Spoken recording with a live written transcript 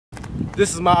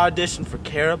This is my audition for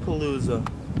Caripalooza.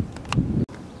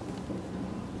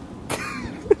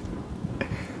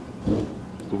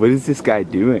 What is this guy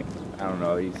doing? I don't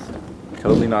know, he's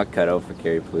totally not cut out for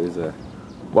Caripalooza.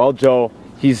 Well, Joe,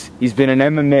 he's been in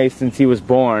MMA since he was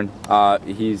born.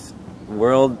 He's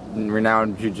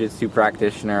world-renowned jiu-jitsu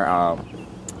practitioner,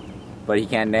 but he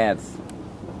can't dance.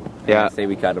 Yeah. I say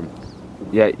we cut him.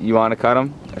 Yeah, you want to cut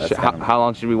him? How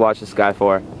long should we watch this guy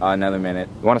for? Another minute.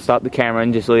 You want to stop the camera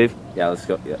and just leave? Yeah, let's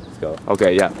go. Yeah, let's go.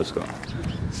 Okay, yeah, let's go.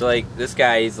 So like this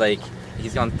guy, he's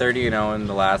gone 30-0 in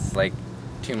the last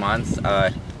 2 months.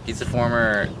 He's a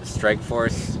former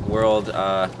Strikeforce World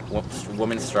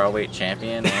Women's Strawweight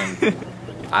Champion, and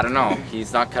I don't know.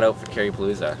 He's not cut out for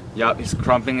Caripalooza. Yup, his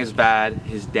crumping is bad.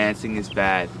 His dancing is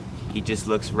bad. He just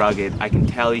looks rugged. I can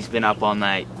tell he's been up all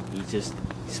night. He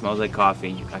smells like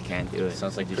coffee. I can't do it.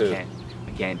 Sounds like I poo.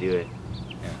 I can't do it.